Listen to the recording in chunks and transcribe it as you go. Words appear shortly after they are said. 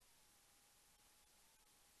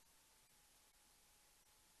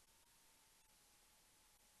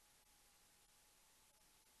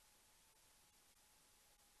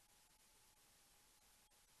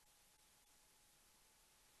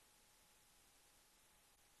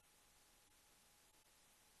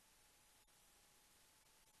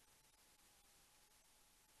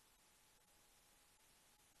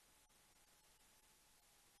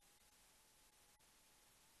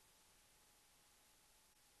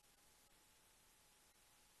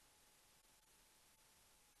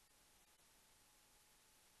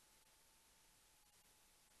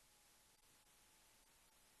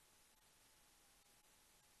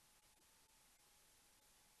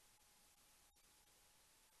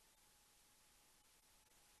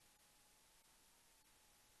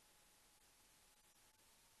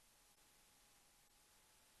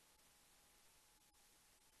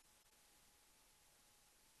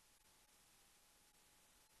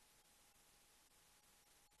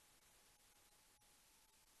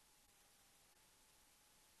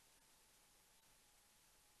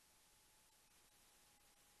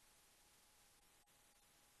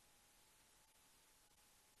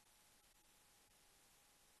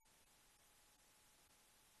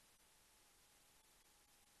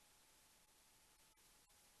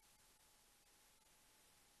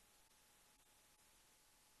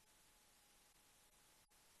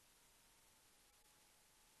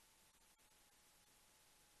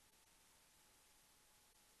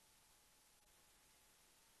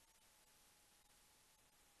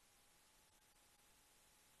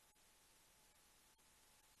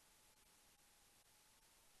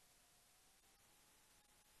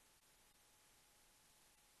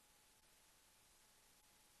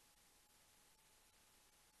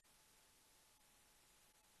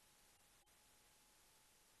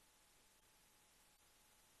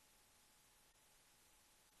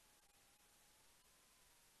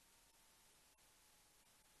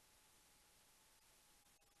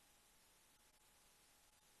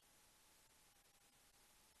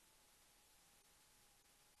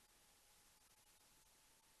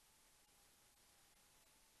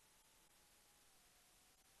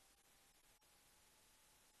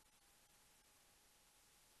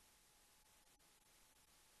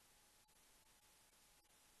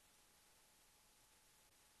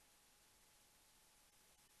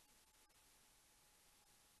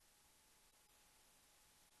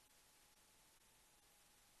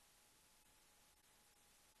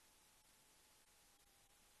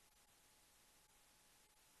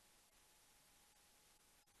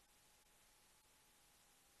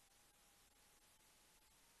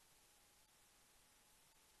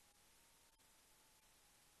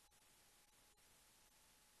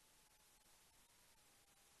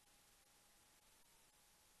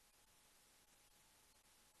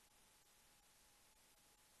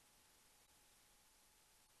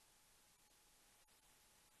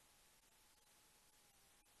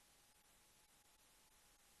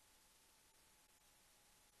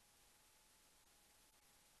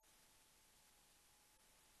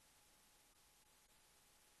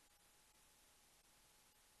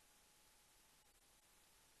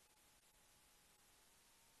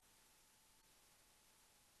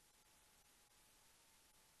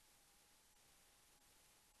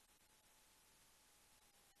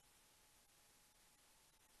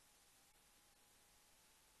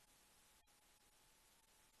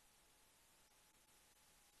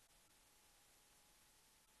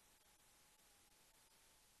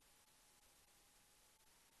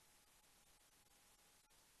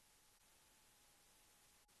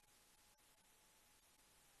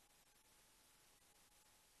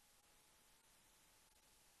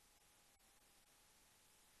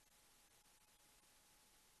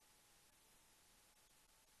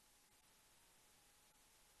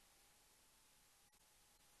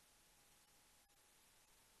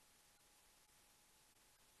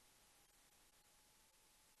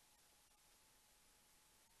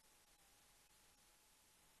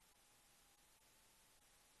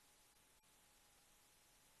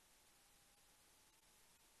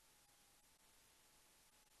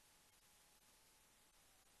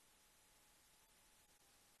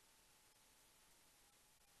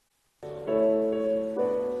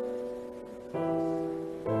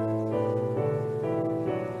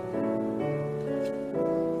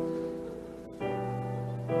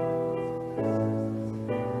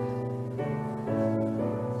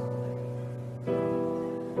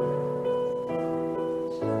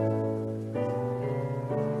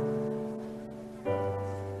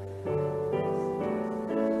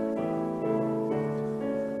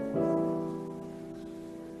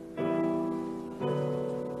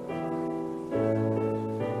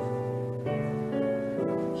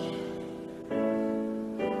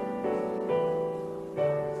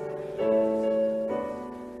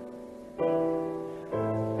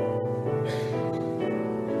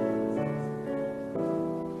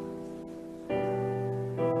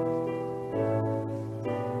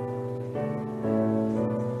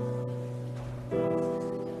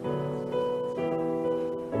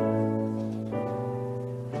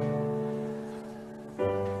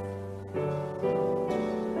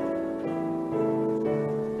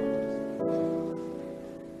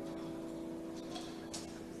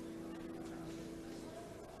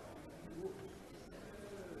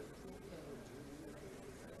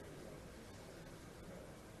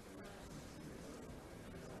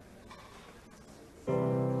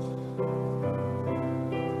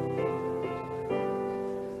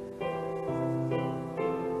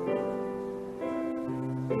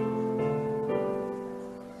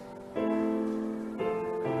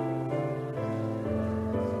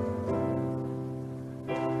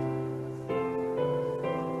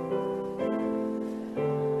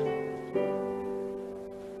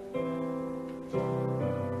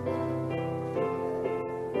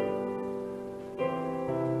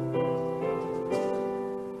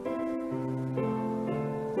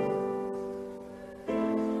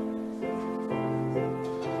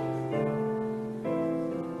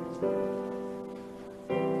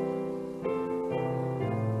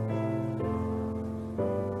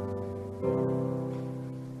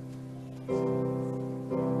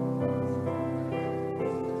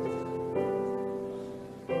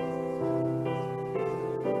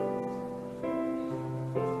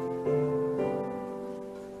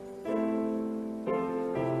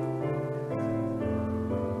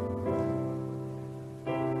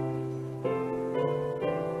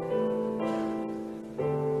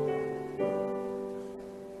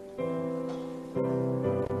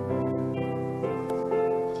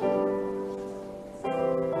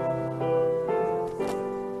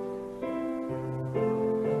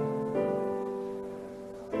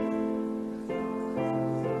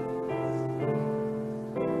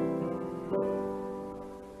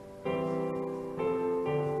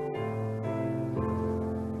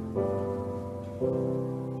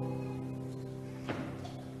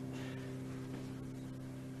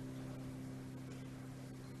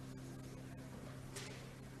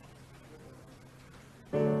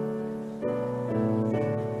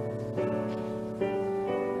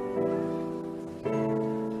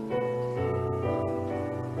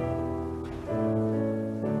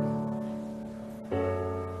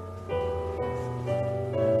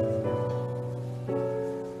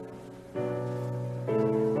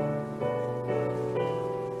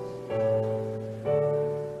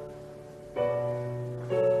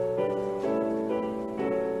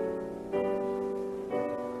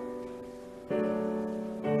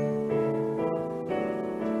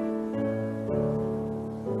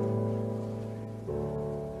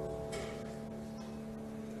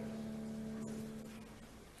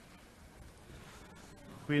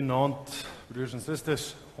Goeienaand, broers en susters.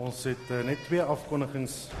 Ons het net 2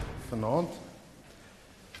 afkondigings vanaand.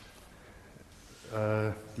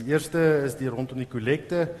 Die eerste is die rondom die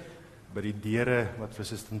kollekte by die deure wat vir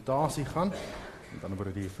sustentasie gaan. Met ander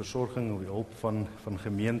woorde die versorging of die hulp van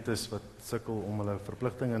gemeentes wat sukkel om hulle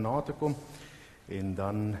verpligtinge na te kom. En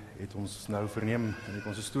dan het ons nou verneem in die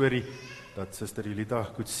konsistorie dat Suster Julita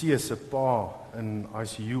Kutse se pa in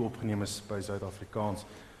ICU opgeneem is by Suid-Afrikaans.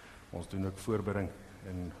 Ons doen ook voorbereiding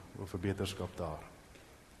en verbeterskap daar.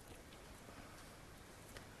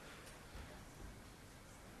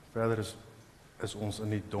 Verder is ons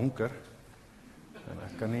in die donker en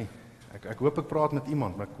ek kan nie, ek hoop ek praat met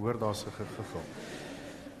iemand, maar ek hoor daar's 'n geval.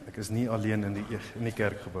 Ek is nie alleen in die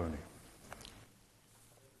kerkgebou nie.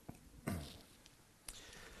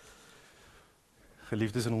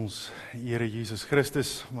 Geliefdes in ons Here Jesus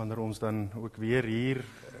Christus, wanneer ons dan ook weer hier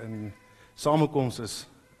in samekoms is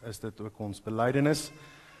dit ook ons belydenis,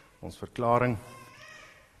 ons verklaring,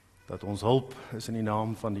 dat ons hulp is in die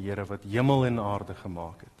naam van die Here wat hemel en aarde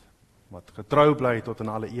gemaak het, wat getrou bly tot in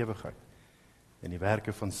alle ewigheid, en die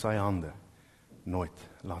werke van sy hande nooit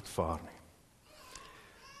laat vaar nie.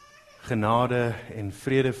 Genade en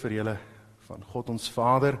vrede vir julle van God ons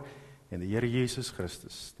Vader en die Here Jesus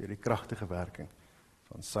Christus, deur die kragtige werking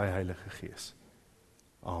van sy Heilige Gees.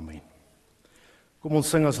 Amen. Kom ons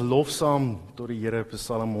sing as lofsaam tot die Here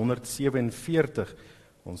Psalm 147.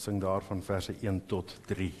 Ons sing daarvan verse 1 tot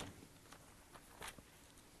 3.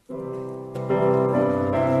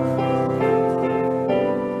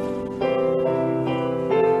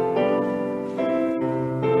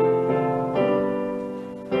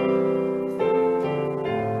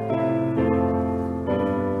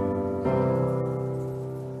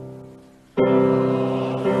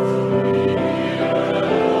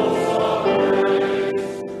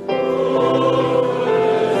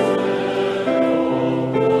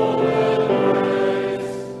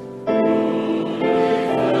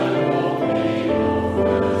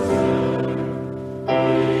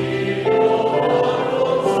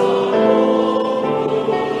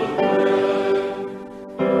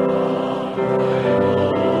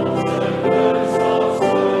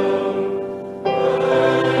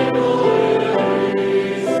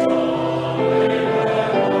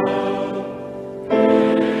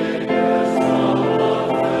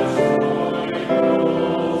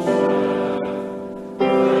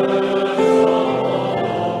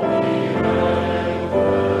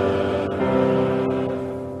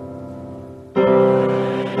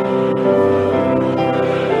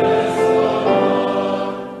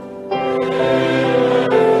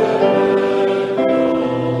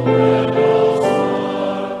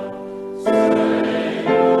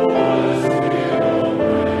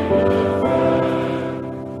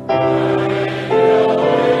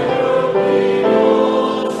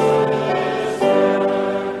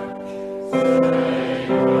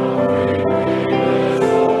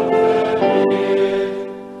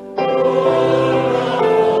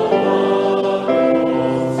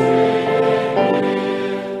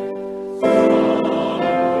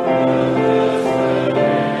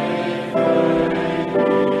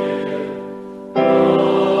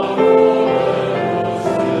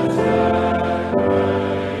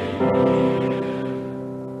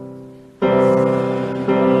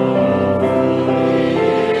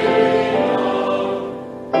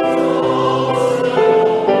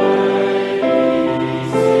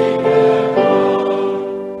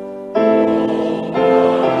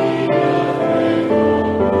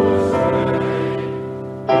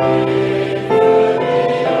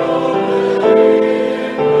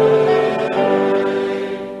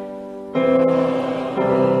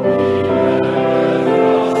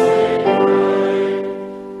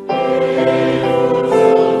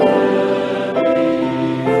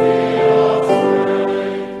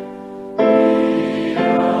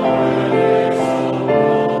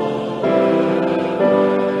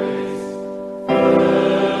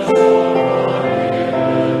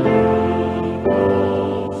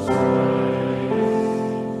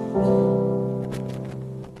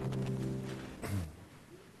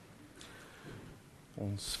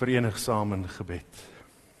 Verenig saam in gebed.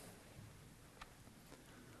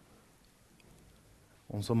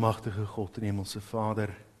 Ons almagtige God en hemelse Vader,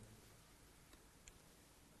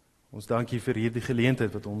 ons dankie vir hierdie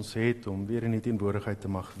geleentheid wat ons het om weer in die teenwoordigheid te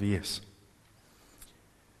mag wees.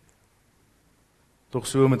 Tog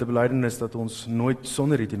so met 'n belydenis dat ons nooit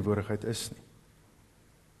sonder die teenwoordigheid is nie.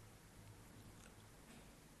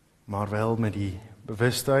 Maar wel met die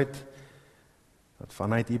bewustheid dat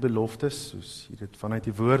vanuit die beloftes, soos jy dit vanuit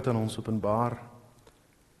die woord aan ons openbaar,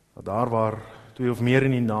 dat daar waar 2 of meer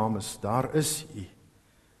in die naam is, daar is U.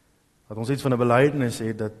 dat ons iets van 'n belydenis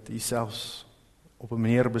het, dat U selfs op 'n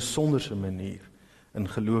meer besonderse manier in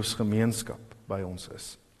geloofsgemeenskap by ons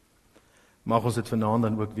is. Mag ons dit vanaand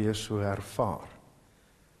dan ook weer so ervaar.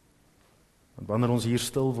 Want wanneer ons hier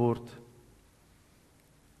stil word,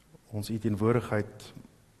 ons U teenwoordigheid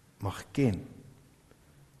mag ken,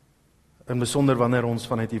 in besonder wanneer ons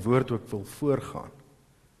vanuit die woord ook wil voorgaan,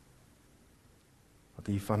 dat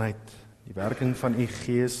U vanuit die werking van U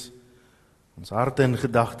Gees ons harte en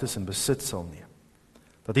gedagtes in besit sal neem,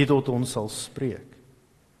 dat U tot ons sal spreek,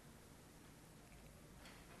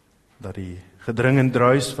 dat die gedring en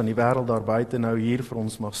druis van die wêreld daar buite nou hier vir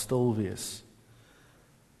ons mag stil wees,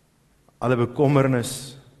 alle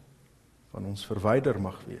bekommernis van ons verwyder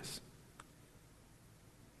mag wees,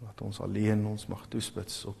 dat ons alleen ons mag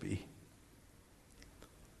toespits op U.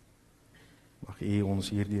 Mag U ons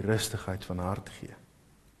hier die rustigheid van hart gee,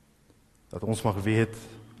 dat ons mag weet,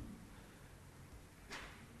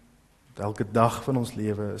 dat elke dag van ons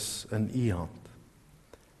lewe is in U hand,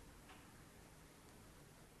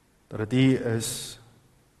 dat dit U is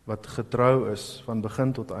wat getrou is van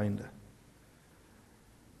begin tot einde,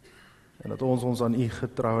 en dat ons aan U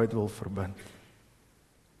getrouheid wil verbind.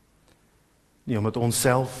 Nie omdat ons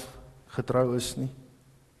self getrou is nie,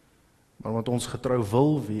 maar omdat ons getrou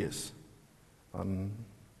wil wees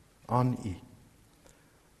aan U,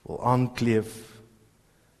 wil aankleef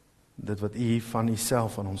dit wat U van U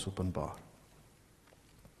self aan ons openbaar.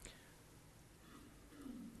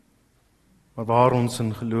 Maar waar ons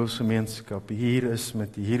in geloofsgemeenskap hier is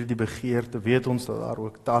met hierdie begeerte, weet ons dat daar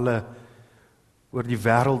ook talle oor die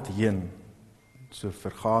wêreld heen so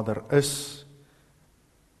vergader is,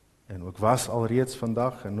 en ook was alreeds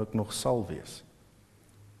vandag en ook nog sal wees.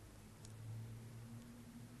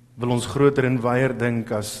 Wil ons groter en wyer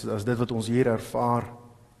dink as dit wat ons hier ervaar,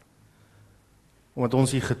 omdat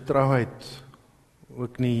ons die getrouheid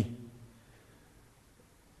ook nie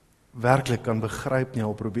werklik kan begryp nie,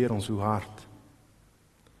 al probeer ons hoe hard.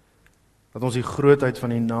 Dat ons die grootheid van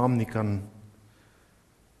die naam nie kan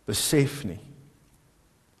besef nie.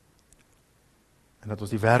 En dat ons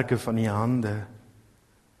die werke van die hande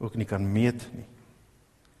ook nie kan meet nie.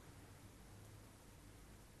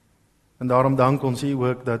 En daarom dank ons U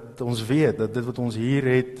ook dat ons weet, dat dit wat ons hier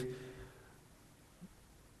het,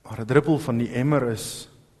 maar 'n druppel van die emmer is,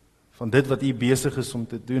 van dit wat U besig is om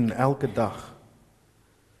te doen, elke dag.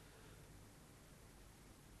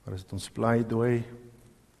 Maar is dit ons pleidooi,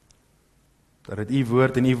 dat dit U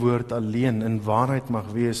woord en U woord alleen in waarheid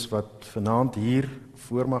mag wees, wat vanaand hier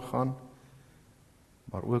voor mag gaan,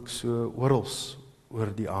 maar ook so oral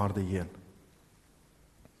oor die aarde heen.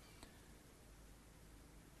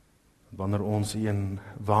 Wanneer ons U in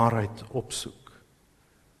waarheid opsoek,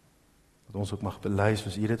 dat ons ook mag bely,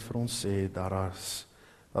 soos U dit vir ons sê,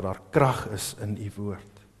 dat daar krag is in U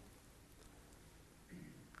woord.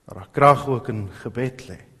 Dat daar krag ook in gebed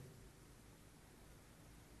lê.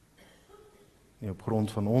 Nie op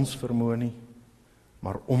grond van ons vermoë nie,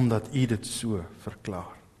 maar omdat U dit so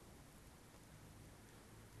verklaar.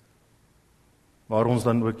 Waar ons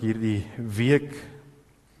dan ook hierdie week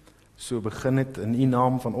so begin het in U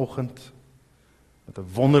naam vanoggend, met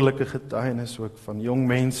 'n wonderlike getuienis ook van jong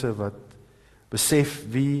mense wat besef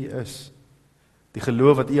wie U is, die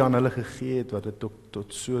geloof wat U aan hulle gegee het, wat dit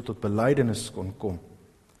tot belydenis kon kom.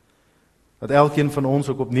 Dat elkeen van ons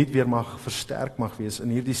ook opnuut weer mag versterk mag wees in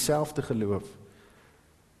hierdie selfde geloof,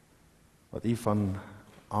 wat U van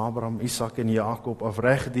Abraham, Isak en Jakob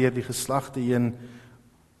afreg deur die geslagte heen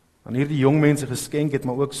aan hierdie jong mense geskenk het,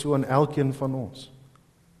 maar ook so aan elkeen van ons.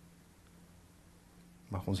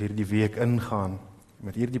 Mag ons hierdie week ingaan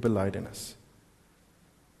met hierdie belydenis,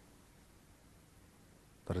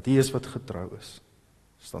 dat dit U is wat getrou is,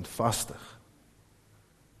 standvastig,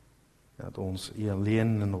 en dat ons U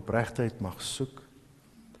alleen in opregtheid mag soek,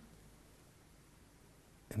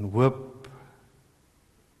 en hoop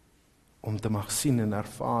om te mag sien en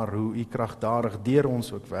ervaar hoe U kragtadig deur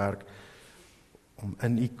ons ook werk, om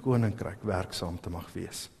in U koninkryk werksaam te mag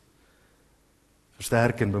wees.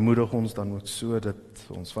 Versterk en bemoedig ons dan ook so, dat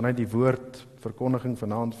ons vanuit die woord verkondiging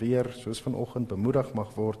vanaand weer, soos vanoggend, bemoedig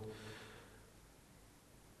mag word,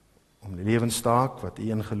 om die lewenstaak wat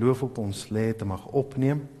U in geloof op ons lê te mag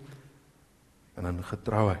opneem, en in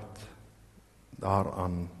getrouheid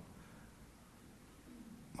daaraan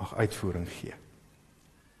mag uitvoering gee.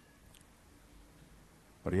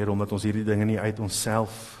 Maar Here, omdat ons hierdie dinge nie uit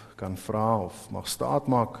onsself kan vra of mag staat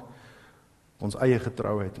maak ons eie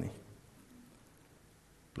getrouheid nie,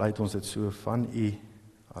 pleit ons dit so van U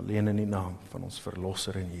alleen in die naam van ons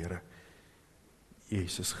Verlosser en Here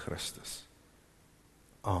Jesus Christus.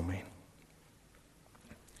 Amen.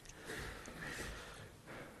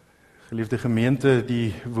 Geliefde gemeente, die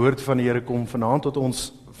woord van die Here kom vanaand tot ons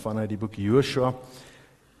vanuit die boek Joshua.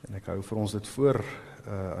 En ek hou vir ons dit voor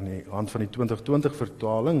aan die hand van die 2020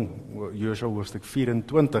 vertaling, Joshua hoofstuk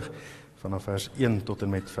 24, vanaf vers 1 tot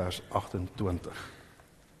en met vers 28.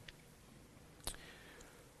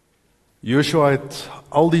 Joshua het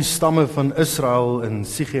al die stamme van Israel in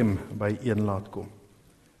Sichem byeen laat kom.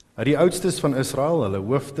 Hy het die oudstes van Israel, hulle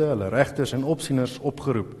hoofde, hulle regters en opsieners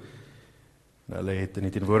opgeroep. En hulle het in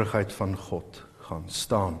die teenwoordigheid van God gaan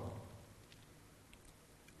staan.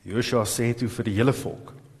 Joshua sê toe vir die hele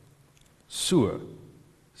volk, so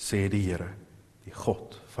sê die Here, die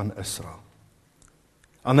God van Israel.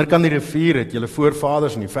 Ander kant die rivier het julle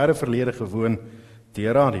voorvaders in die verre verlede gewoon,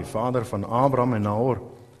 Tera, die vader van Abraham en Nahor,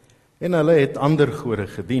 en hulle het ander gode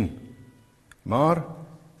gedien. Maar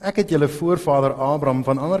ek het julle voorvader Abraham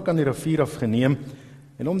van ander kant die rivier afgeneem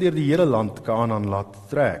en hom deur die hele land Kanaan laat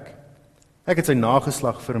trek. Ek het sy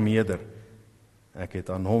nageslag vermeerder. Ek het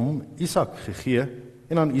aan hom Isak gegee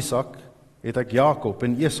en aan Isak het ek Jakob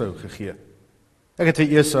en Esau gegee. Ek het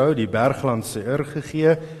vir Esau die bergland Seir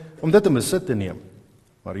gegee om dit in besit te neem.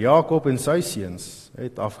 Maar Jakob en sy seuns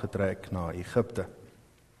het afgetrek na Egipte.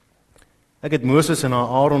 Ek het Moses en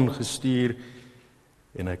Aaron gestuur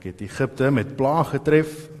en ek het Egipte met plaag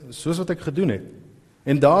getref soos wat ek gedoen het.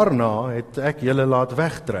 En daarna het ek julle laat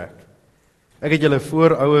wegtrek. Ek het julle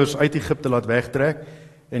voorouers uit Egipte laat wegtrek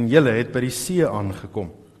en julle het by die see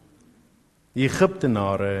aangekom. Die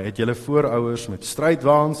Egiptenare het julle voorouers met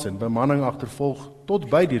strydwaans en bemanning agtervolg tot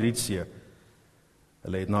by die Rietvallei.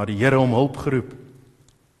 Hulle het na die Here om hulp geroep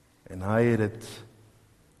en hy het dit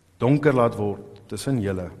donker laat word tussen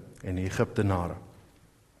julle en die Egiptenare.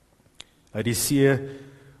 Hy het die see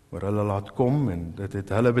oor hulle laat kom en dit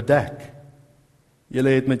het hulle bedek.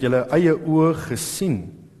 Julle het met julle eie oë gesien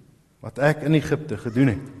wat ek in Egipte gedoen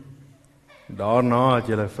het. Daarna het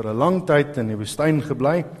julle vir 'n lang tyd in die woestyn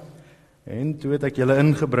gebly en toe het ek julle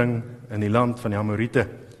ingebring in die land van die Amoriete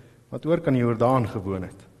wat oor kan die Jordaan gewoon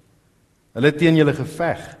het. Hulle het teen julle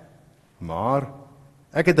geveg, maar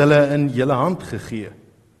ek het hulle in julle hand gegee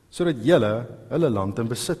sodat julle hulle land in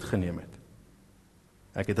besit geneem het.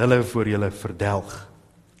 Ek het hulle voor julle verdelg.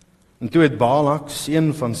 En toe het Balak,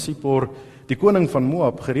 seun van Sipor, die koning van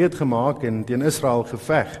Moab, gereed gemaak en teen Israel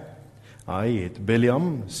geveg. Hy het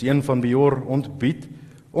Biliam, seun van Beor, ontbied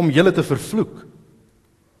om julle te vervloek.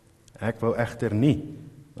 Ek wou egter nie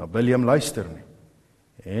na Biliam luister nie.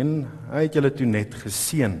 En hy het julle toe net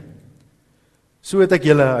geseën. So het ek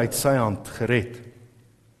julle uit sy hand gered.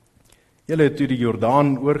 Julle het toe die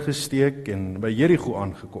Jordaan oorgesteek en by Jerigo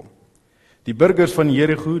aangekom. Die burgers van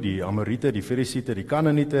Jerigo, die Amoriete, die Ferisiete, die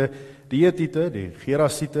Kanaaniete, die Hetiete, die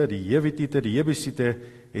Gerasiete, die Jewitiete, die Jebusiete,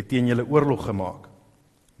 het teen julle oorlog gemaak.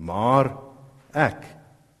 Maar ek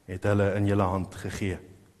het hulle in julle hand gegee.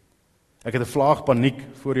 Ek het 'n vlaag paniek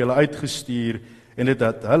voor julle uitgestuur en dit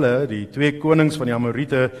het hulle, die twee konings van die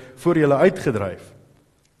Amoriete, voor julle uitgedryf.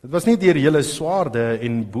 Dit was nie deur julle swaarde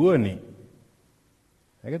en boë nie.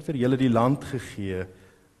 Ek het vir julle die land gegee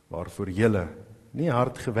waarvoor julle nie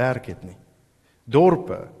hard gewerk het nie.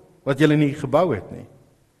 Dorpe wat julle nie gebou het nie,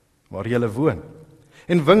 waar julle woon.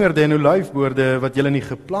 En wingerde en olyfboorde wat julle nie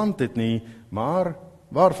geplant het nie, maar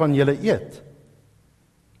waarvan julle eet.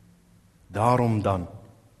 Daarom dan,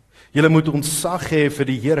 julle moet ontzag hê vir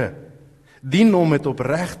die Here, dien hom met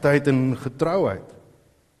opregtheid en getrouheid.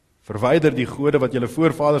 Verwyder die gode wat julle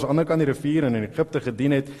voorvaders aan die ander kant die rivier en in Egipte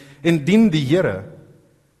gedien het, en dien die Here.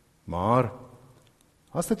 Maar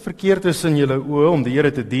as dit verkeerd is in julle oë om die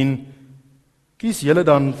Here te dien, kies julle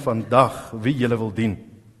dan vandag wie julle wil dien.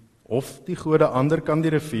 Of die gode ander kant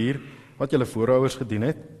die rivier wat julle voorouers gedien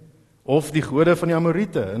het, of die gode van die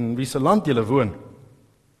Amoriete in wie se land julle woon.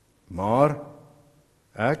 Maar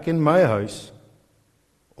ek en my huis,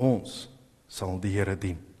 ons sal die Here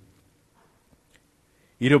dien.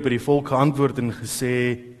 Hierop het die volk geantwoord en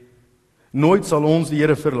gesê, nooit sal ons die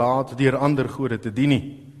Here verlaat deur ander gode te dien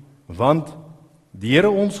nie, want die Here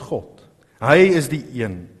ons God, hy is die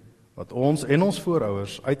een wat ons en ons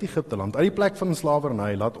voorouers uit Egipte land, uit die plek van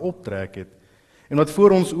slawerny laat optrek het, en wat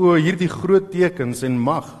voor ons oë hierdie groot tekens en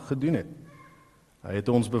mag gedoen het. Hy het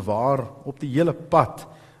ons bewaar op die hele pad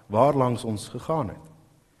waarlangs ons gegaan het,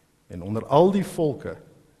 en onder al die volke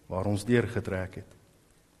waar ons deurgetrek het.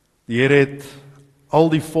 Die Here het al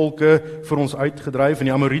die volke vir ons uitgedryf en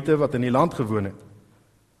die Amoriete wat in die land gewoon het.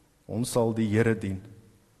 Ons sal die Here dien,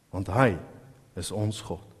 want hy is ons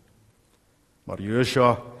God. Maar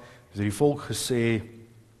Joshua het die volk gesê,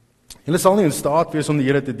 julle sal nie in staat wees om die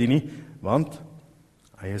Here te dien nie, want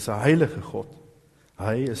hy is 'n heilige God.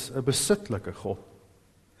 Hy is 'n besittelike God.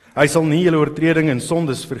 Hy sal nie julle oortredinge en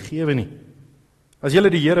sondes vergewe nie. As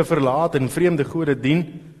julle die Here verlaat en vreemde gode dien,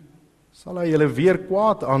 sal hy julle weer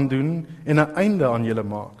kwaad aandoen en 'n einde aan julle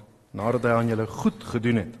maak, nadat hy aan julle goed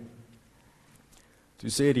gedoen het. Toe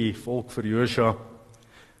sê die volk vir Josua,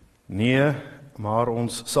 nee, maar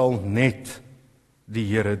ons sal net die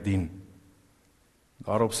Here dien.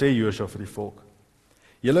 Daarop sê Josua vir die volk,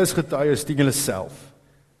 julle is getuies teen julle self,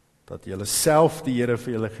 dat julle self die Here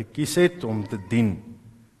vir julle gekies het om te dien.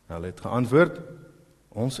 Hulle het geantwoord,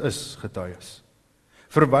 ons is getuies.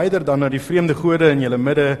 Verwyder dan na die vreemde gode in julle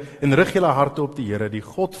midde en rig julle harte op die Here, die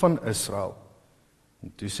God van Israel.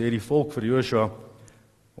 En toe sê die volk vir Josua,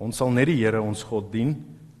 ons sal net die Here ons God dien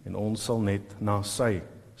en ons sal net na sy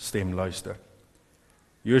stem luister.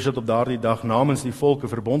 Josua het op daardie dag namens die volke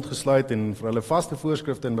verbond gesluit en vir hulle vaste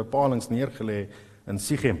voorskrifte en bepalings neergelê in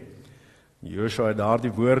Sichem. Josua het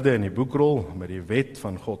daardie woorde in die boekrol met die wet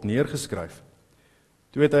van God neergeskryf.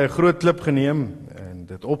 Toe het hy 'n groot klip geneem en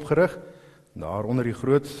dit opgerig, daar onder die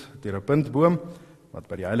groot terebintboom wat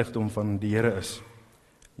by die heiligdom van die Here is.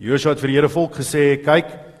 Josua het vir die hele volk gesê, kyk,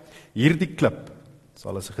 hierdie klip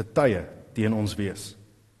sal as 'n getuie teen ons wees,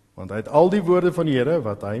 want hy het al die woorde van die Here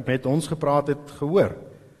wat hy met ons gepraat het gehoor,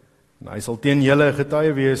 en hy sal teen julle 'n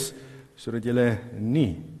getuie wees, sodat julle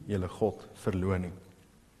nie julle God verloon nie.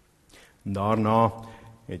 En daarna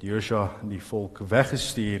het Josua die volk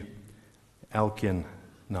weggestuur, elkeen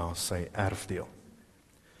na sy erfdeel.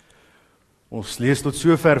 Ons lees tot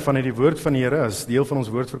sover vanuit die woord van die Here. As deel van ons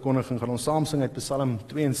woordverkondiging gaan ons saam sing uit Psalm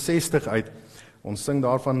 62 uit. Ons sing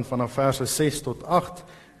daarvan vanaf verse 6 tot 8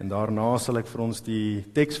 en daarna sal ek vir ons die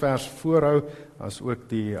teksvers voorhou as ook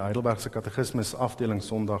die Heidelbergse Katekismus afdeling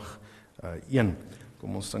Sondag 1.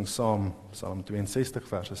 Kom ons sing saam Psalm 62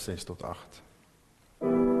 verse 6 tot 8.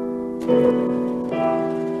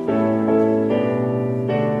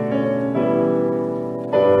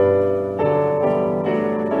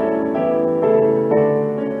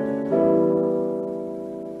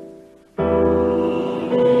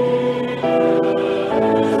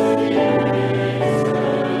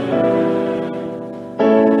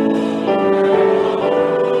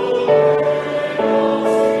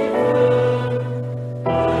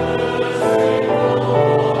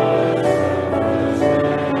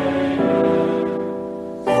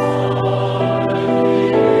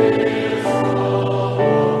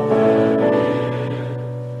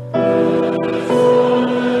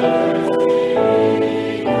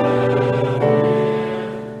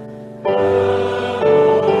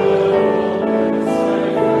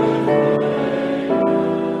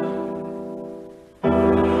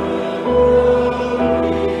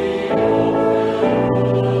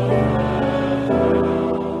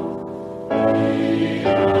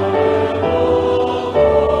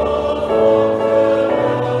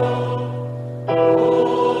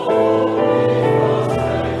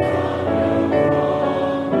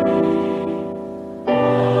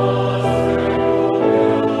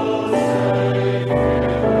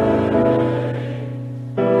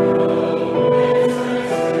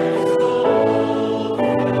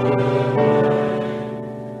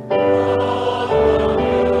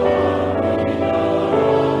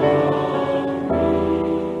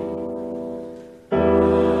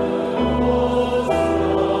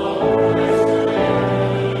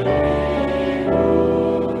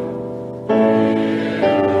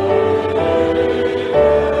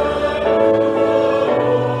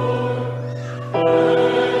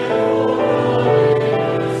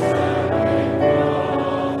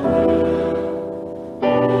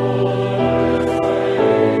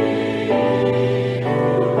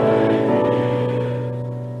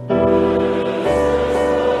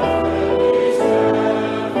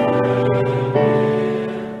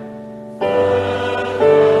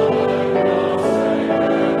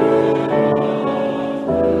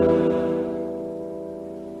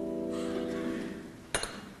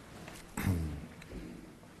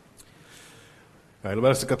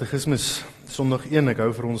 Heidelbergse Katekismus, Sondag 1, ek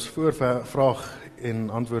hou vir ons voor vraag en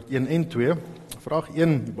antwoord 1 en 2. Vraag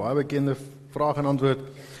 1, die baie bekende vraag en antwoord,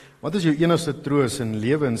 wat is jou enigste troos in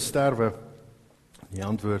lewe en sterwe? Die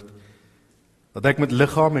antwoord, dat ek met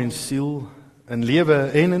liggaam en siel, in lewe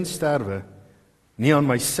en in sterwe, nie aan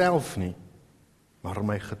myself nie, maar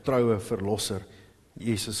aan my getroue verlosser,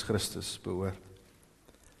 Jesus Christus behoort.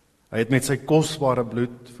 Hy het met sy kosbare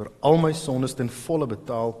bloed vir al my sondes ten volle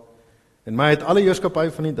betaal, en my het alle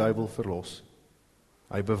heerskappy van die duiwel verlos.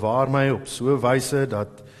 Hy bewaar my op so 'n wyse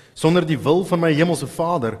dat sonder die wil van my hemelse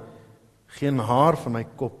Vader geen haar van my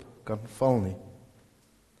kop kan val nie.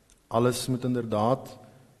 Alles moet inderdaad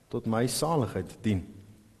tot my saligheid dien.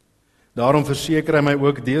 Daarom verseker hy my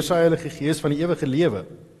ook deur sy Heilige Gees van die ewige lewe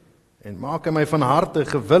en maak hy my van harte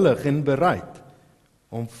gewillig en bereid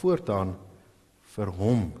om voortaan vir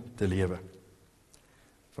hom te lewe.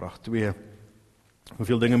 Vraag 2.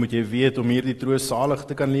 Hoeveel dinge moet jy weet om hierdie troos salig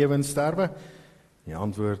te kan lewe en sterwe? Die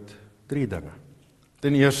antwoord, 3 dinge.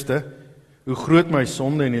 Ten eerste, hoe groot my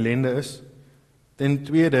sonde en ellende is. Ten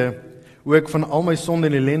tweede, hoe ek van al my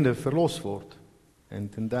sonde en ellende verlos word. En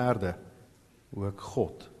ten derde, hoe ek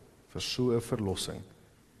God vir so 'n verlossing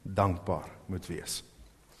dankbaar moet wees.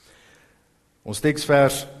 Ons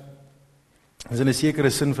teksvers is in 'n sekere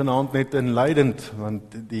sin vanaand net inleidend,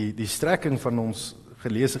 want die strekking van ons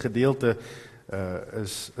geleesde gedeelte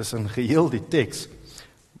is in geheel die teks,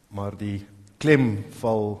 maar die klem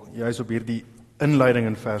val juis op hierdie inleiding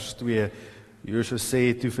in vers 2. Josua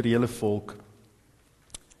sê toe vir die hele volk,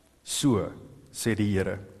 so sê die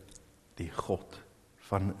Here, die God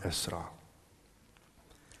van Israel.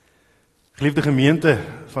 Geliefde gemeente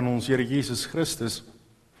van ons Here Jesus Christus,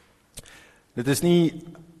 dit is nie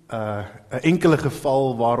 'n enkele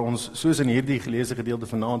geval waar ons, soos in hierdie geleesde gedeelte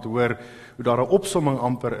vanaand, hoor hoe daar 'n opsomming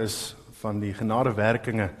amper is van die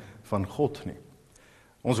genadewerkinge van God nie.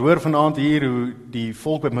 Ons hoor vanaand hier hoe die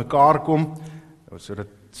volk bymekaar kom,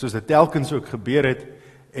 soos dit telkens ook gebeur het,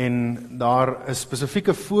 en daar 'n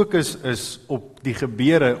spesifieke fokus is op die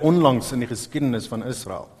gebeure onlangs in die geskiedenis van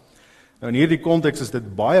Israel. Nou in hierdie konteks is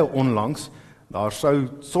dit baie onlangs. Daar sou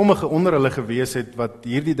sommige onder hulle gewees het wat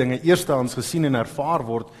hierdie dinge eerstehands gesien en ervaar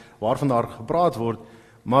word, waarvan daar gepraat word,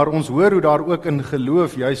 maar ons hoor hoe daar ook in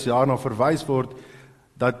geloof juis daarna verwys word,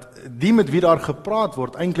 dat die met wie daar gepraat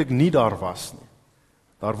word eintlik nie daar was nie.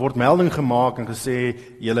 Daar word melding gemaak en gesê,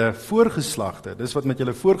 julle voorgeslagte, dis wat met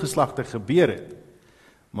julle voorgeslagte gebeur het.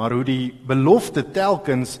 Maar hoe die belofte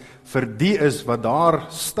telkens vir die is wat daar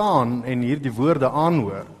staan en hierdie woorde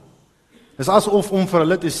aanhoor. Dis asof om vir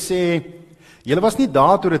hulle te sê, julle was nie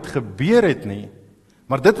daar toe dit gebeur het nie,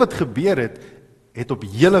 maar dit wat gebeur het, het op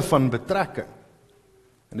julle van betrekking.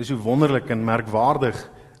 En dis hoe wonderlik en merkwaardig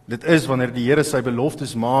dit is wanneer die Here sy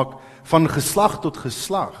beloftes maak van geslag tot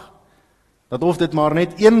geslag. Dat of dit maar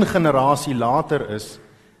net 1 generasie later is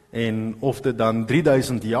en of dit dan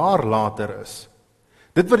 3000 jaar later is.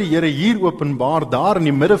 Dit wat die Here hier openbaar daar in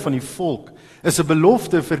die midde van die volk is 'n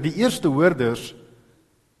belofte vir die eerste hoorders,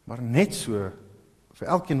 maar net so vir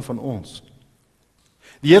elkeen van ons.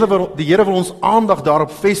 Die Here wil ons aandag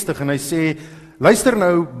daarop vestig en hy sê, luister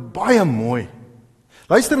nou baie mooi.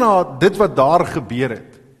 Luister na dit wat daar gebeur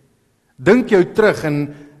het. Dink jou terug,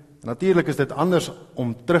 en natuurlik is dit anders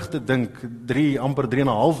om terug te dink, amper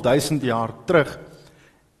 3.500 jaar terug,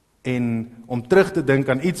 en om terug te dink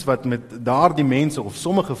aan iets wat met daardie mense of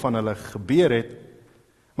sommige van hulle gebeur het.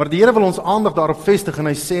 Maar die Here wil ons aandag daarop vestig en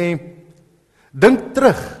hy sê, dink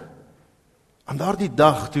terug aan daardie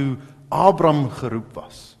dag toe Abraham geroep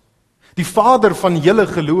was, die vader van julle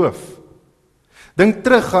geloof. Dink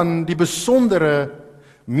terug aan die besondere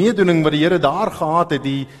meedoening wat die Here daar gehad het,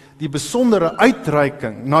 die besondere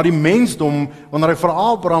uitreiking na die mensdom, wanneer hy vir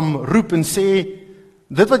Abraham roep en sê,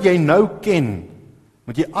 dit wat jy nou ken,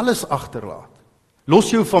 moet jy alles agterlaat.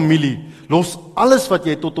 Los jou familie, los alles wat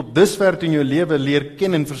jy tot op dusver toe in jou lewe leer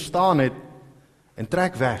ken en verstaan het, en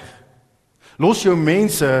trek weg. Los jou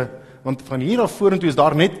mense, want van hier af vorentoe is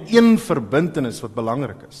daar net 1 verbintenis wat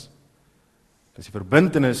belangrik is. Dis die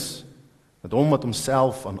verbintenis met hom wat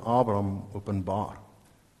homself aan Abraham openbaar.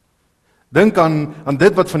 Dink aan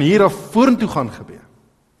dit wat van hier af vorentoe gaan gebeur.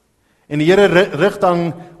 En die Here rig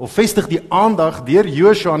dan, of vestig die aandag deur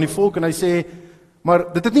Josua aan die volk en hy sê,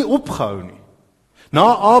 maar dit het nie opgehou nie.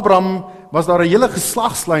 Na Abraham was daar 'n hele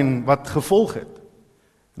geslagslyn wat gevolg het.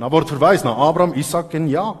 En daar word verwys na Abraham, Isak en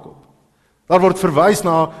Jakob. Daar word verwys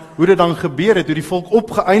na hoe dit dan gebeur het, hoe die volk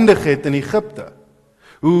opgeëindig het in Egipte.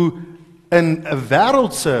 Hoe in 'n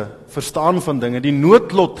wêreldse verstaan van dinge die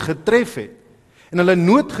noodlot getref het. En hulle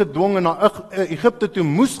noodgedwonge na Egipte toe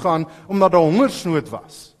moes gaan, omdat daar hongersnood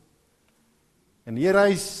was. En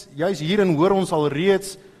juis hierin hoor ons al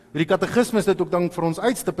reeds, hoe die katekismes dit ook dan vir ons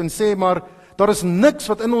uitstip en sê, maar daar is niks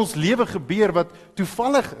wat in ons lewe gebeur wat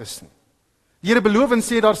toevallig is nie. Die Here beloof en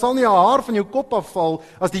sê, daar sal nie 'n haar van jou kop afval,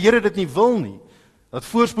 as die Here dit nie wil nie. Dat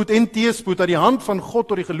voorspoed en teëspoed uit die hand van God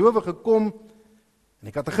tot die gelowige kom, en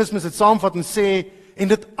die katekismes het saamvat en sê, en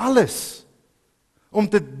dit alles, om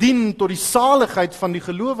te dien tot die saligheid van die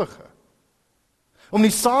gelowige. Om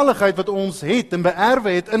die saligheid wat ons het en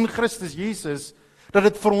beerwe het in Christus Jesus, dat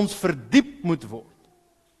dit vir ons verdiep moet word.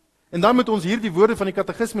 En dan moet ons hierdie woorde van die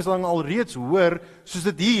katekismes dan al reeds hoor, soos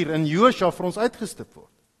dit hier in Josua vir ons uitgestip word.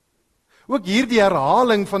 Ook hierdie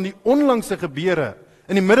herhaling van die onlangse gebeure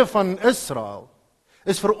in die midde van Israel,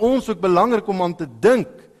 is vir ons ook belangrik om aan te dink,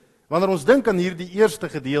 wanneer ons dink aan hierdie eerste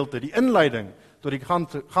gedeelte, die inleiding tot die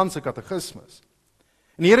ganse katekismes.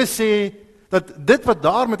 En die Here sê, dat dit wat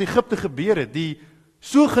daar met Egipte gebeur het, die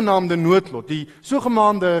sogenaamde noodlot,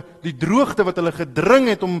 die droogte wat hulle gedring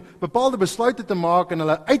het om bepaalde besluite te maak en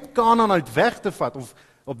hulle uit Kanaan uit weg te vat, of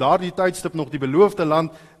op daardie tydstip nog die beloofde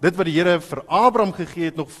land, dit wat die Here vir Abraham gegee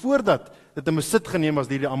het, nog voordat dit in besit geneem was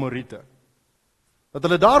deur die Amoriete. Dat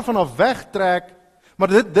hulle daarvan af wegtrek, maar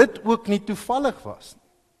dit ook nie toevallig was nie.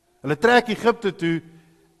 Hulle trek Egipte toe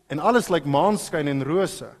en alles lyk maanskyn en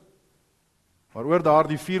rose. Maar oor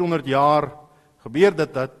daardie 400 jaar gebeur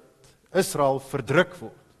dit dat Israel verdruk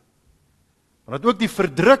word. Maar dat ook die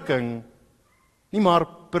verdrukking nie maar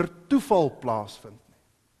per toeval plaasvind nie.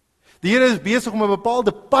 Die Here is besig om 'n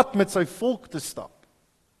bepaalde pad met sy volk te stap.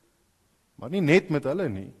 Maar nie net met hulle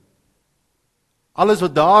nie. Alles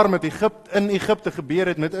wat daar met in Egipte gebeur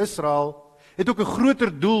het met Israel, het ook 'n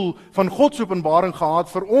groter doel van God se openbaring gehad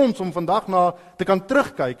vir ons om vandag na te kan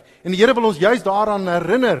terugkyk. En die Here wil ons juist daaraan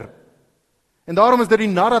herinner. En daarom is dit die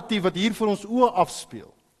narratief wat hier voor ons oë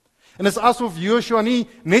afspeel. En dit is asof Joshua nie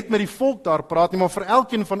net met die volk daar praat nie, maar vir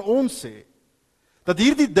elkeen van ons sê, dat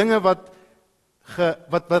hierdie dinge wat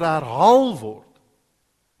herhaal word,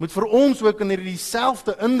 moet vir ons ook in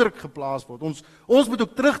dieselfde indruk geplaas word. Ons moet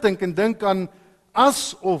ook terugdink en dink aan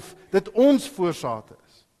asof dit ons voorsate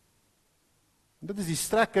is. En dit is die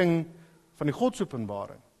strekking van die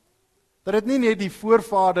Godsopenbaring. Dat dit nie net die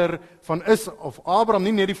voorvader van Abraham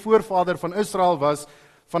nie net die voorvader van Israel was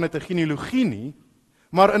vanuit 'n genealogie nie,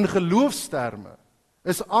 maar in geloofsterme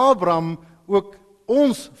is Abraham ook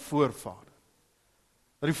ons voorvader.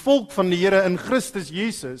 Dat die volk van die Here in Christus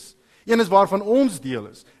Jesus een is waarvan ons deel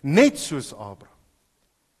is, net soos Abraham.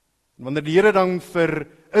 En wanneer die Here dan vir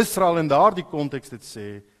Israel in daardie konteks dit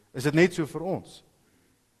sê, is dit net so vir ons.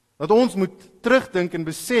 Dat ons moet terugdink en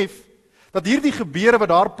besef dat hierdie gebeure wat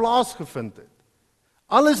daar plaasgevind het,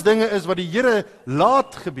 alles dinge is wat die Here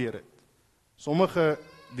laat gebeur het. Sommige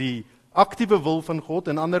die aktiewe wil van God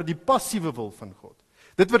en ander die passiewe wil van God.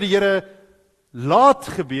 Dit wat die Here laat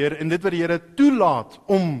gebeur en dit wat die Here toelaat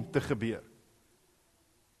om te gebeur.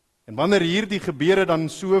 En wanneer hierdie gebeure dan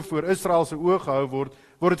so voor Israel se oë gehou word,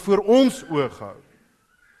 word dit voor ons oë gehou.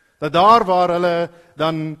 Dat daar waar hulle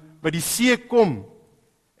dan by die see kom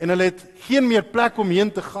en hulle het geen meer plek om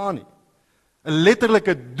heen te gaan nie. 'n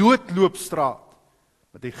letterlike doodloopstraat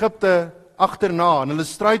met Egipte agterna en hulle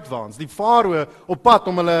struitwaans, die farao op pad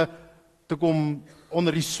om hulle te kom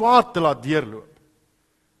onder die swaard te laat deurloop.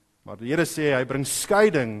 Maar die Here sê hy bring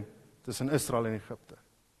skeiding tussen Israel en Egipte.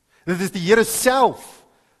 Dit is die Here self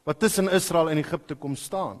wat tussen Israel en Egipte kom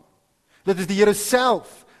staan. Dit is die Here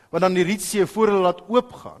self wat dan die Rietvallei voor hulle laat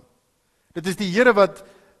oopgaan. Dit is die Here wat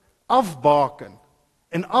afbaken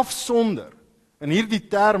en afsonder in hierdie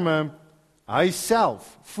terme hy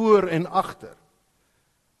self voor en agter.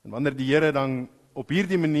 En wanneer die Here dan op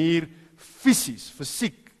hierdie manier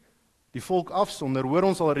fisiek die volk afsonder, hoor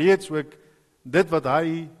ons al reeds ook dit wat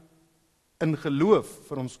hy in geloof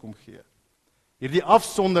vir ons kom gee. Hierdie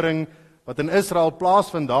afsondering wat in Israel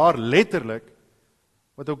plaasvind daar letterlik,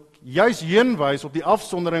 wat ook juis heenwys op die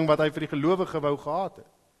afsondering wat hy vir die gelowige wou gehad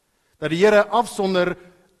het. Dat die Here afsonder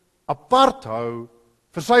apart hou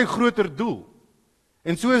vir sy groter doel.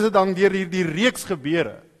 En so is dit dan deur hierdie reeks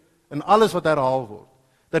gebeure en alles wat herhaal word.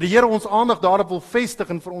 Dat die Here ons aandag daarop wil vestig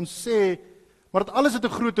en vir ons sê, maar dat alles het 'n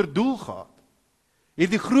groter doel gehad.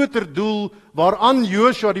 Hierdie groter doel waaraan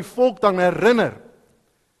Joshua die volk dan herinner.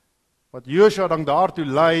 Wat Joshua dan daartoe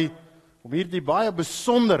lei om hierdie baie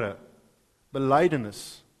besondere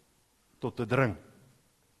belydenis tot te dring.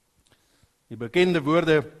 Die bekende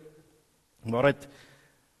woorde waaruit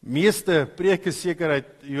meeste preke seker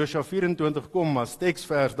uit Joshua 24 kom as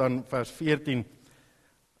teksvers, dan vers 14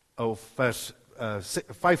 of vers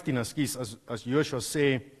 15 as Joshua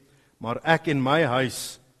sê, maar ek en my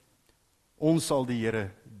huis, ons sal die Here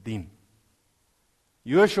dien.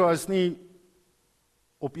 Joshua is nie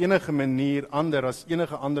op enige manier ander as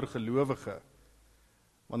enige ander gelowige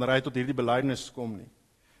wanneer hy tot hierdie belydenis kom nie.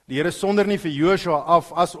 Die Here sonder nie vir Joshua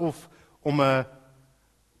af asof om 'n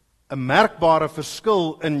merkbare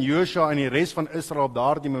verskil in Joshua en die res van Israel op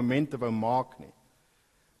daardie momente wou maak nie.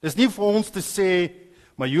 Dis nie vir ons te sê,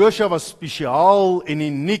 maar Joshua was spesiaal en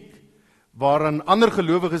uniek, waaraan ander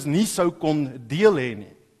gelowiges nie sou kon deel hê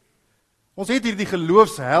nie. Ons het hier die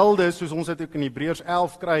geloofshelde, soos ons dit ook in Hebreërs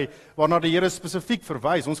 11 kry, waarna die Here spesifiek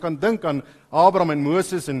verwys. Ons kan dink aan Abraham en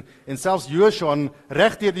Moses en selfs Joshua, en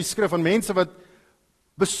reg deur die skrif aan mense wat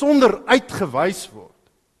besonder uitgewys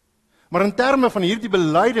word. Maar in terme van hierdie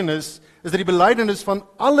belydenis, is dit die belydenis van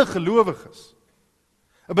alle gelowiges.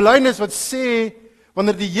 'n Belydenis wat sê,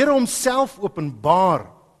 wanneer die Here homself openbaar,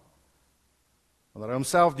 wanneer hy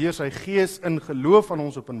homself deur sy Gees in geloof aan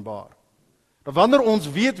ons openbaar, Dat wanneer ons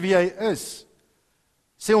weet wie hy is,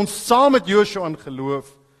 sê ons saam met Joshua in geloof,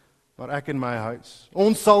 maar ek en my huis.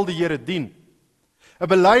 Ons sal die Here dien. 'n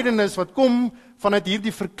Belydenis wat kom vanuit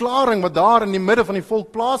hierdie verklaring wat daar in die midde van die volk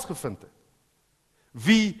plaasgevind het.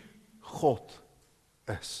 Wie God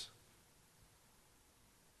is.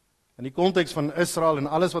 In die konteks van Israel en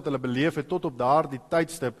alles wat hulle beleef het tot op daardie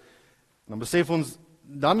tydstip, dan besef ons,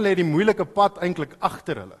 dan lê die moeilike pad eintlik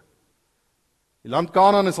agter hulle. Die land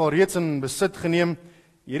Kanaan is al reeds in besit geneem,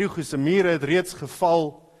 Jerigo se mure het reeds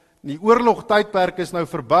geval, die oorlogtydperk is nou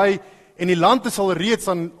verby, en die land is al reeds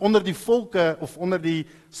onder die volke, of onder die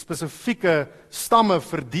spesifieke stamme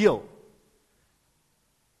verdeel.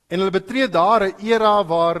 En hulle betree daar 'n era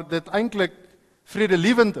waar dit eintlik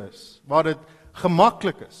vredelievend is, waar dit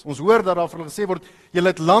gemaklik is. Ons hoor dat daar vir hulle gesê word, julle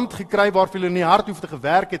het land gekry waarvoor julle nie hard hoef te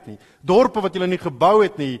gewerk het nie, dorpe wat julle nie gebou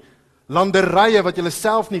het nie, landerye wat julle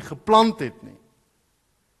self nie geplant het nie.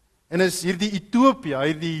 En is hierdie Ethiopië,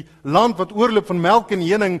 hierdie land wat oorloop van melk en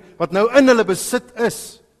honing, wat nou in hulle besit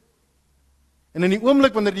is. En in die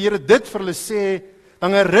oomblik wanneer die Here dit vir hulle sê,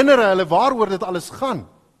 dan herinner hy hulle waaroor dit alles gaan.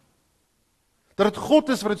 Dat dit God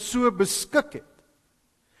is wat dit so beskik het.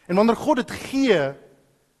 En wanneer God dit gee,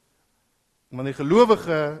 en wanneer die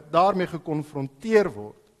gelowige daarmee gekonfronteer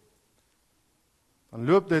word, dan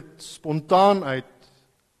loop dit spontaan uit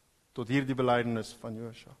tot hierdie belydenis van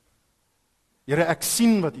Joshua. Here, ek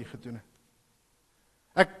sien wat U gedoen het.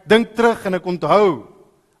 Ek dink terug en ek onthou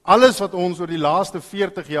alles wat ons oor die laaste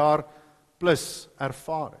 40 jaar plus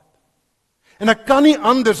ervaar het. En ek kan nie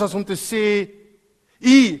anders as om te sê,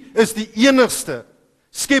 U is die enigste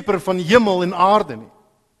skepper van hemel en aarde nie.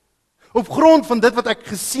 Op grond van dit wat ek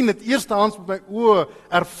gesien het, eerstehands met my oë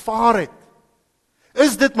ervaar het,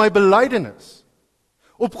 is dit my belydenis.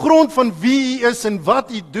 Op grond van wie U is en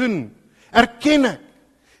wat U doen, erken ek,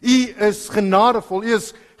 U is genadevol, U is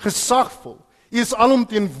gesagvol, U is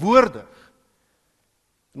alomteenwoordig.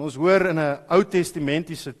 En ons hoor in 'n Ou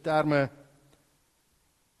Testamentiese terme,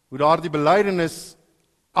 hoe daardie belydenis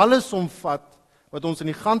alles omvat wat ons in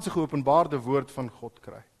die ganse geopenbaarde woord van God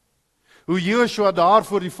kry. Hoe Joshua daar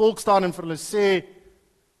voor die volk staan en vir hulle sê,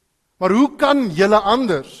 maar hoe kan julle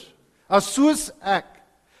anders, as soos ek,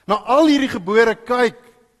 na al hierdie gebore kyk,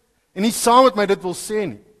 en nie saam met my dit wil sê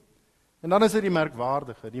nie. En dan is dit die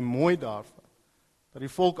merkwaardige, die mooi daarvan, dat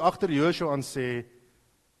die volk agter Joshua aan sê,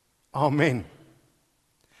 Amen.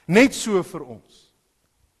 Net so vir ons.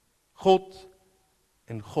 God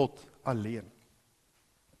en God alleen.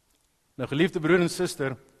 Nou geliefde broer en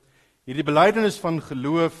suster, hierdie belydenis van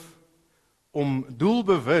geloof om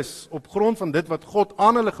doelbewus op grond van dit wat God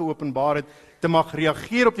aan hulle geopenbaar het, te mag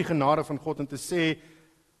reageer op die genade van God en te sê,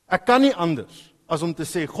 ek kan nie anders as om te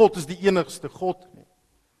sê, God is die enigste God nie.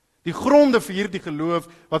 Die gronde vir hierdie geloof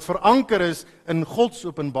wat veranker is in God se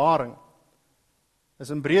openbaring,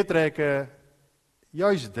 is in breë trekke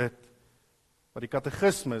juis dit wat die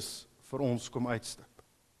katekismes vir ons kom uitstip.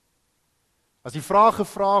 As die vraag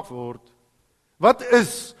gevra word, wat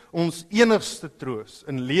is ons enigste troos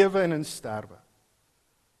in lewe en in sterwe?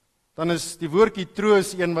 Dan is die woordjie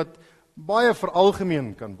troos een wat baie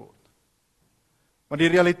veralgemeen kan word. Maar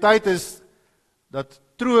die realiteit is dat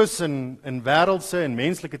troos in wêreldse en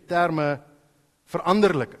menslike terme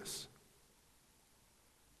veranderlik is.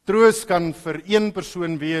 Troos kan vir een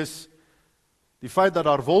persoon wees die feit dat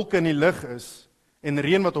daar wolke in die lug is en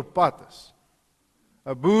reën wat op pad is.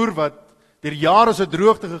 'n Boer wat deur jare se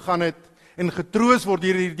droogte gegaan het en getroos word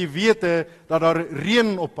deur hierdie wete dat daar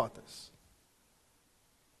reën op pad is.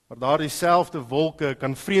 Maar daardie selfde wolke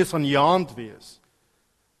kan vreesaanjaend wees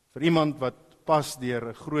vir iemand wat pas deur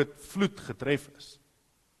 'n groot vloed getref is.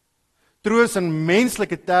 Troos in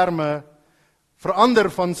menslike terme verander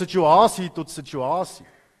van situasie tot situasie.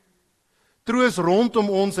 Troos rondom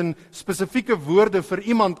ons in spesifieke woorde vir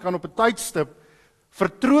iemand kan op 'n tydstip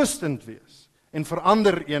vertroostend wees en vir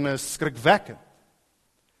ander ene skrikwekkend.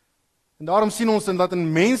 En daarom sien ons dat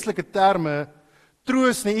in menslike terme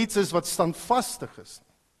troos nie iets is wat standvastig is.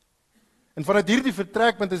 En vanuit hierdie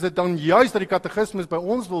vertrekpunt is dit dan juis dat die katekismes by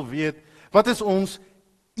ons wil weet, wat is ons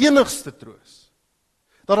enigste troos?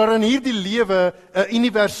 Dat daar in hierdie lewe 'n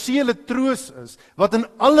universele troos is, wat in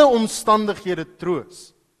alle omstandighede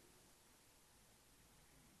troos.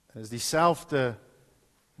 Is dieselfde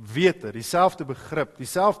wete, dieselfde begrip,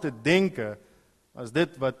 dieselfde denke as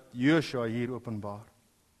dit wat Joshua hier openbaar.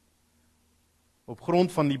 Op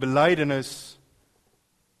grond van die belydenis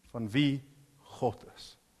van wie God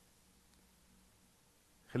is.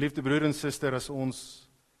 Geliefde broer en suster, as ons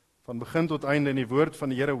van begin tot einde in die woord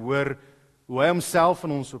van die Here hoor, hoe hy homself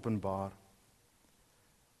aan ons openbaar.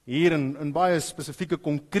 Hier in baie spesifieke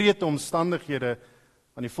konkrete omstandighede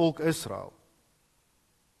aan die volk Israel.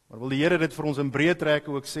 Maar wil die Here dit vir ons in breë trek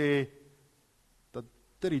ook sê, dat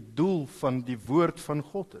dit die doel van die woord van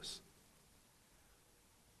God is.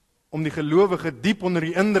 Om die gelowige diep onder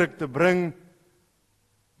die indruk te bring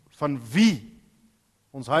van wie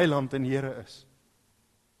ons Heiland en Here is.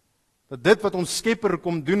 Dat dit wat ons Skepper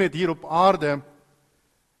kom doen het hier op aarde,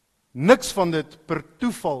 niks van dit per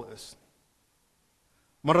toeval is.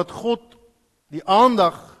 Maar dat God die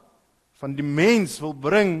aandag van die mens wil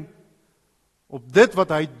bring op dit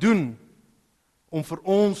wat hy doen, om vir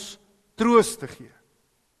ons troos te gee.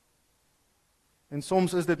 En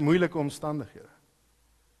soms is dit moeilike omstandighede.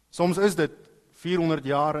 Soms is dit 400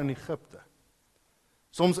 jaar in Egipte.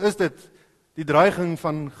 Soms is dit die dreiging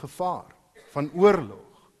van gevaar, van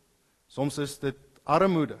oorlog. Soms is dit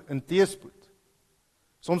armoede en teëspoed.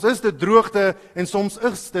 Soms is dit droogte en soms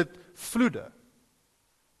is dit vloede.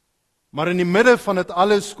 Maar in die midde van dit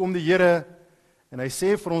alles kom die Here en hy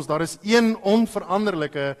sê vir ons, daar is een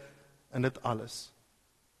onveranderlike in dit alles.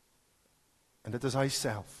 En dit is hy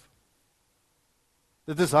self.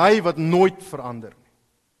 Dit is hy wat nooit verander nie.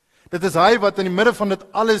 Dit is hy wat in die midde van dit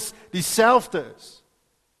alles dieselfde is.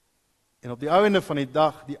 En op die ou einde van die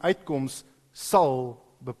dag die uitkoms sal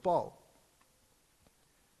bepaal.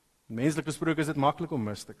 Menslik gesproke is dit maklik om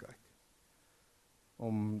mis te kyk.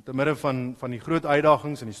 Om te midde van die groot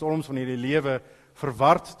uitdagings en die storms van hierdie lewe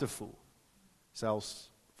verward te voel. Selfs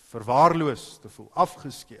verwaarloos te voel,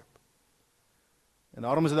 afgeskeep. En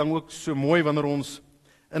daarom is dit dan ook so mooi wanneer ons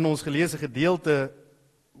in ons geleesde gedeelte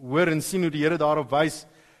hoor en sien hoe die Here daarop wys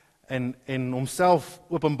en homself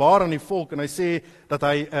openbaar aan die volk en hy sê dat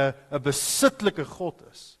hy 'n besitlike God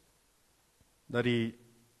is. Dat die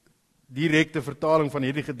direkte vertaling van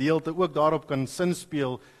hierdie gedeelte ook daarop kan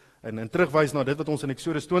sinspeel en terugwys na dit wat ons in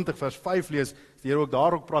Eksodus 20 vers 5 lees, die Here ook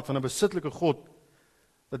daar ook praat van 'n besitlike God.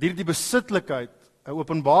 Dat hierdie besitlikheid 'n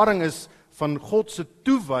openbaring is van God se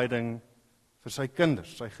toewyding vir sy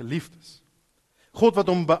kinders, sy geliefdes. God wat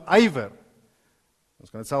hom beywer. Ons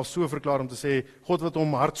kan dit self so verklaar om te sê, God wat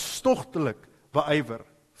hom hartstogtelik beywer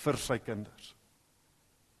vir sy kinders.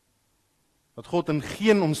 Dat God in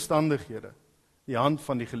geen omstandighede die hand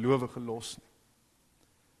van die gelowige los nie.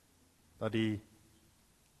 Dat die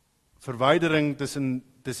verwydering tussen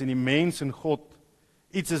die mens en God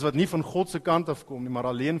iets is wat nie van God se kant af kom nie, maar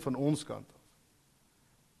alleen van ons kant af.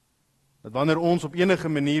 Dat wanneer ons op enige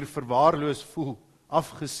manier verwaarloos voel,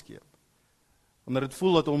 afgeskeep, wanneer dit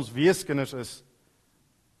voel dat ons weeskinders is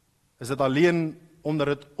dit alleen omdat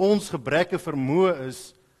dit ons gebrekkige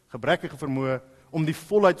vermoë om die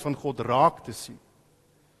volheid van God raak te sien.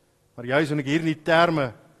 Maar juis en ek hier in die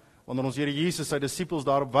terme, wanneer ons Here Jesus sy disippels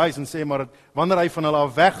daarop wys en sê, maar wanneer hy van hulle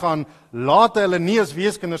af weggaan, laat hy hulle nie as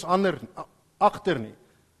weeskinders agter nie,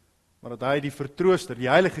 maar dat hy die vertrooster, die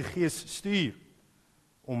Heilige Gees stuur,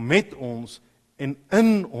 om met ons en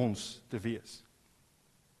in ons te wees.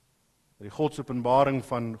 Die Godsopenbaring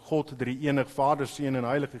van God, drie enig Vader, Seun en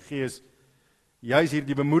Heilige Gees, juis hier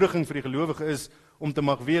die bemoediging vir die gelowige is, om te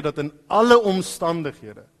mag weet dat in alle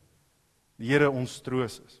omstandighede, die Here ons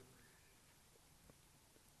troos is.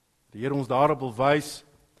 Die Here ons daarop wil wys,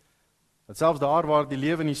 dat selfs daar waar die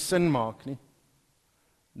lewe nie sin maak nie,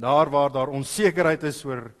 daar waar daar onsekerheid is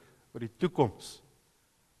oor die toekoms,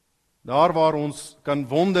 daar waar ons kan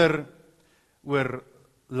wonder oor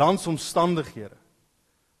landsomstandighede,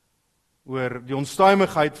 oor die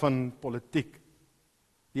onstuimigheid van politiek,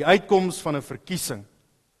 die uitkoms van 'n verkiesing,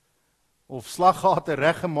 of slaggate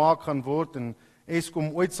reggemaak gaan word en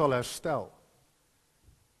Eskom ooit sal herstel.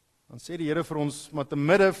 Dan sê die Here vir ons, maar te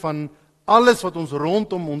midde van alles wat ons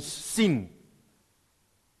rondom ons sien,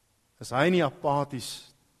 is hy nie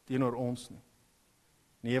apaties teenoor ons nie.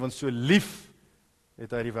 Nee, want so lief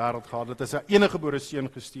het hy die wêreld gehad, dat hy sy enige gebore seun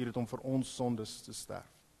gestuur het om vir ons sondes te sterf.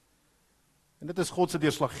 En dit is God se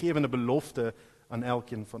deurslaggewende belofte aan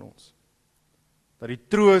elkeen van ons. Dat die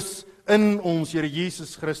troos in ons Here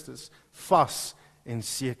Jesus Christus vas en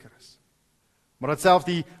seker is. Maar dat selfs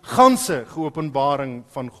die ganse geopenbaring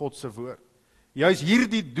van God se woord, juis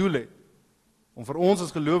hierdie doel het, om vir ons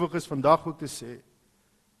as gelowiges vandag ook te sê,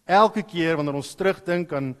 elke keer wanneer ons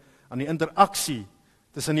terugdink aan die interaksie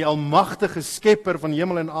tussen die almagtige skepper van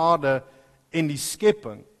hemel en aarde en die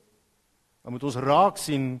skepping, dan moet ons raak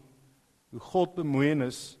sien hoe God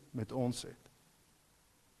bemoeienis met ons het.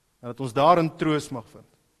 En dat ons daarin troos mag vind.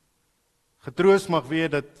 Getroos mag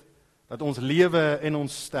weet dat ons lewe en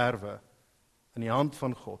ons sterwe in die hand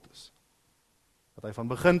van God is. Dat hy van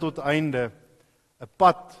begin tot einde 'n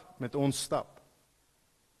pad met ons stap.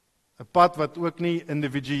 'n Pad wat ook nie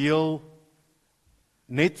individueel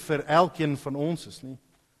net vir elkeen van ons is nie,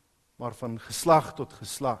 maar van geslag tot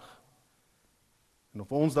geslag. En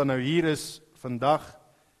of ons dan nou hier is vandag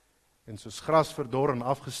en soos gras verdor en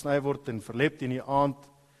afgesny word en verlep in die aand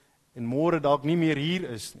en môre dalk nie meer hier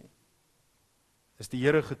is nie, is die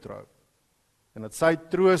Here getrou. En dat sy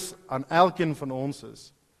troos aan elkeen van ons is,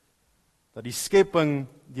 dat die skepping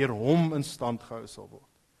deur hom in stand gehou sal word.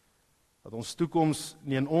 Dat ons toekoms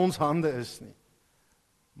nie in ons hande is nie,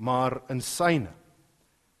 maar in syne.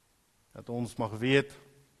 Dat ons mag weet,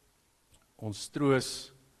 ons troos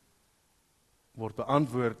word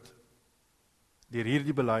beantwoord deur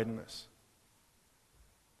hierdie belydenis.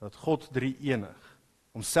 Dat God drie-enig,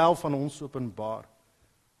 homself aan ons openbaar,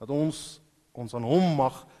 dat ons aan hom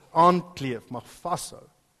mag aankleef, mag vashou,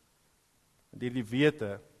 deur die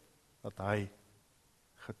wete dat hy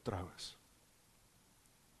getrou is.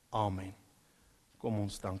 Amen. Kom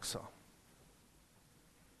ons dank saam.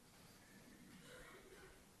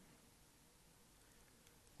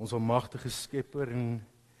 Ons almagtige Skepper en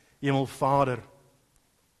Hemelvader,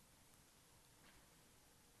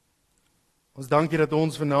 ons dankie dat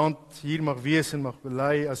ons vanaand hier mag wees en mag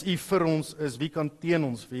bely, as U vir ons is, wie kan teen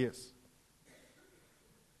ons wees?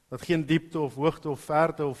 Dat geen diepte of hoogte of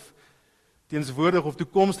verte of teenswoordig of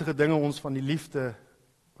toekomstige dinge ons van die liefde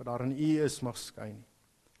wat daar in U is mag skei nie.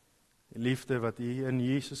 Die liefde wat U in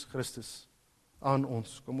Jesus Christus aan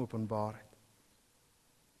ons kom openbaar het.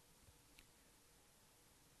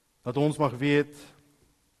 Dat ons mag weet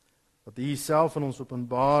dat U self in ons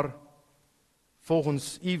openbaar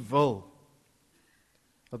volgens U wil.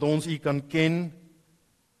 Dat ons U kan ken,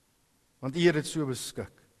 want U het dit so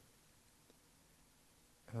beskik.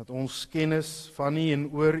 En dat ons kennis van U en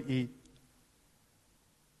oor U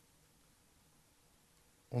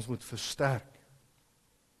ons moet versterk.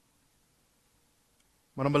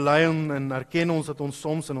 Maar dan bely en erken ons dat ons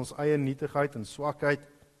soms in ons eie nietigheid en swakheid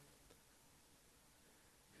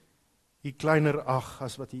U kleiner ag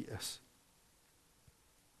as wat U is.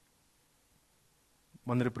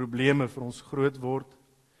 Wanneer die probleme vir ons groot word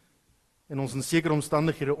en ons in sekere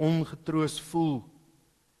omstandighede ongetroos voel,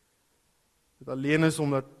 dit alleen is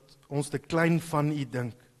omdat ons te klein van U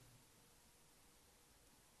dink.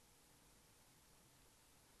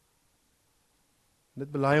 Dit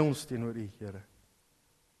bely ons teenoor U, Here.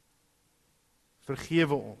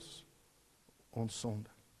 Vergewe ons sonde.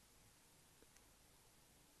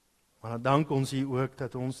 Maar dan dank ons U ook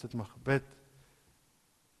dat ons dit mag bid,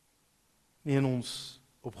 nie in ons,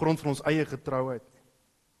 op grond van ons eie getrouheid,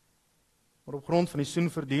 maar op grond van die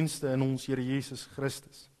soenverdienste in ons Here Jesus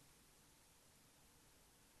Christus.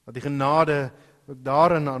 Dat die genade ook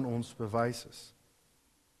daarin aan ons bewys is.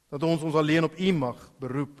 Dat ons alleen op U mag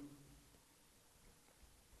beroep.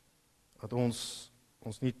 Dat ons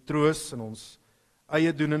nie troos in ons eie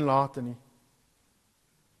doen en late nie,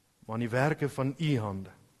 maar in die werke van U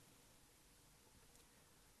hande.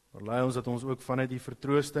 Maar lei ons dat ons ook vanuit die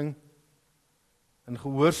vertroosting in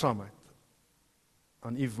gehoorsaamheid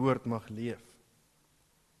aan U woord mag leef.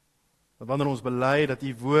 Dat wanneer ons bely dat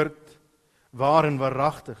U woord waar en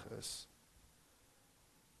waaragtig is,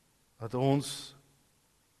 dat ons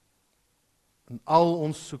in al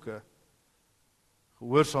ons soeke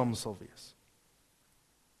gehoorsaam sal wees.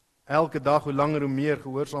 Elke dag hoe langer hoe meer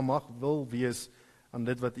gehoorsaam mag wil wees aan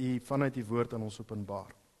dit wat U vanuit U woord aan ons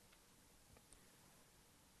openbaar.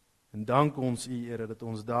 En dank ons U, Here, dat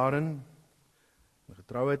ons daarin in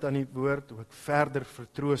getrouheid aan U woord ook verder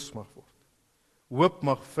vertroos mag word. Hoop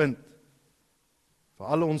mag vind vir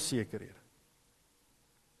alle onsekerhede.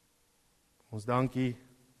 Ons dank U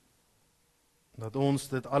dat ons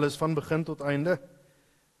dit alles van begin tot einde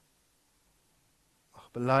mag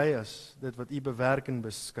bely as dit wat U bewerk en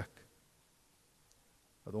beskik.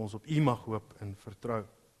 Dat ons op U mag hoop en vertrou.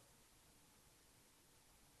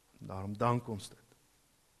 Daarom dank ons dit.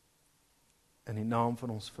 In die naam van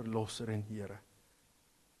ons Verlosser en Here,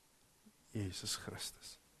 Jesus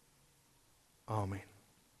Christus. Amen.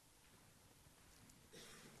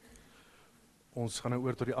 Ons gaan nou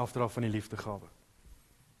oor tot die afdra van die liefdegawe.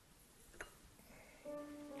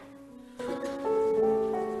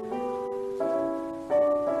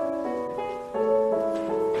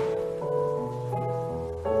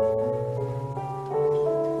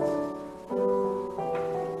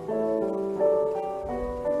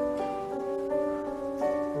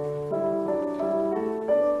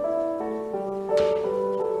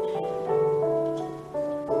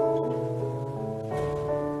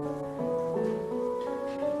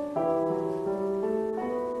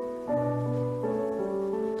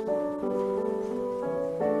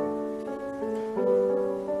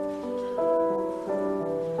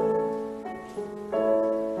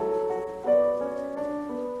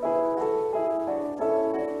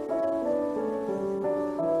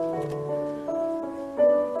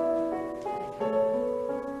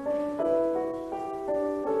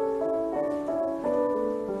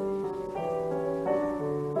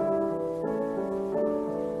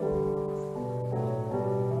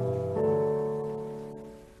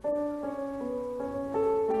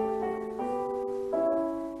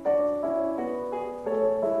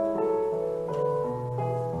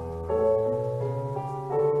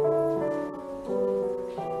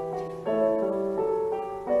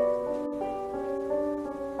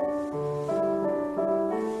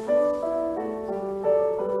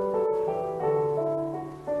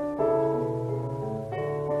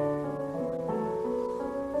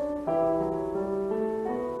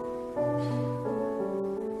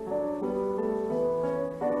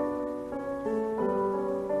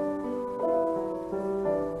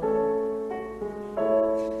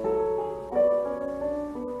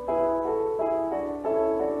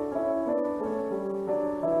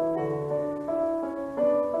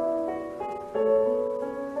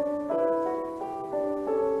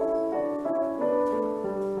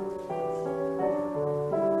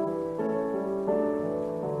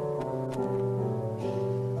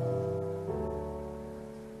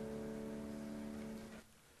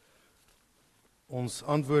 Ons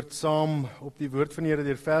antwoord saam op die woord van die Here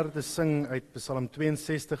deur verder te sing uit Psalm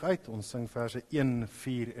 62 uit. Ons sing verse 1,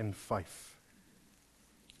 4 en 5.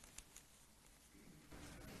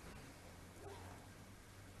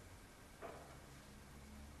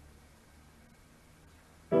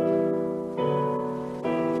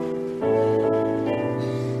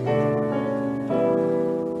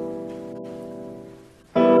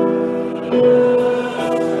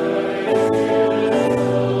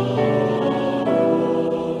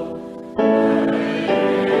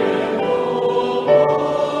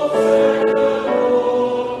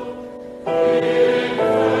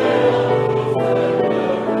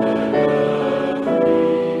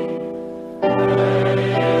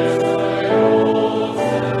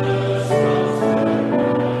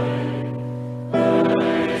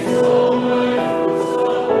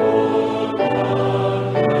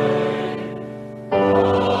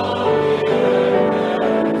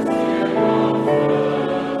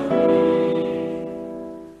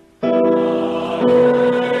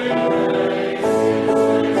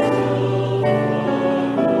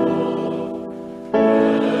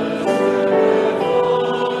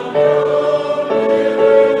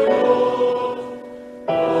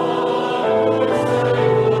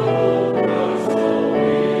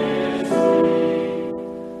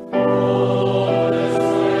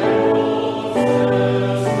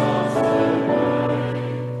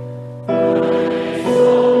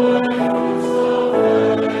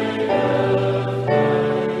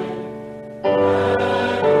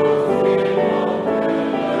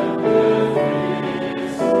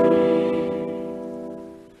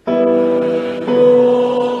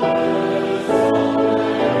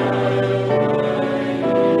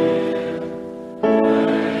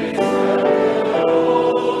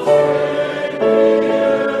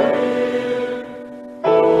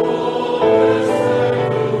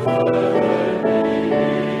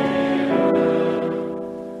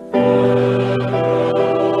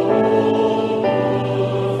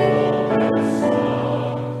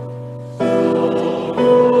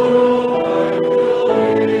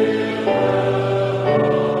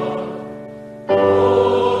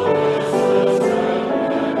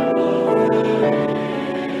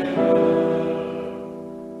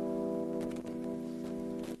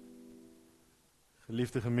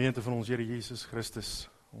 Geliefde gemeente van ons Here Jesus Christus,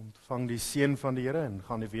 ontvang die seën van die Here en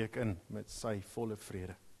gaan die week in met sy volle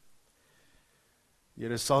vrede. Die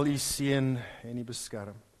Here sal u seën en u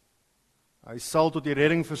beskerm. Hy sal tot die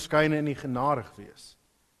redding verskyn en u genadig wees.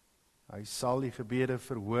 Hy sal u gebede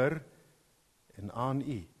verhoor en aan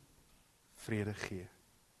u vrede gee.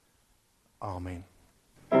 Amen.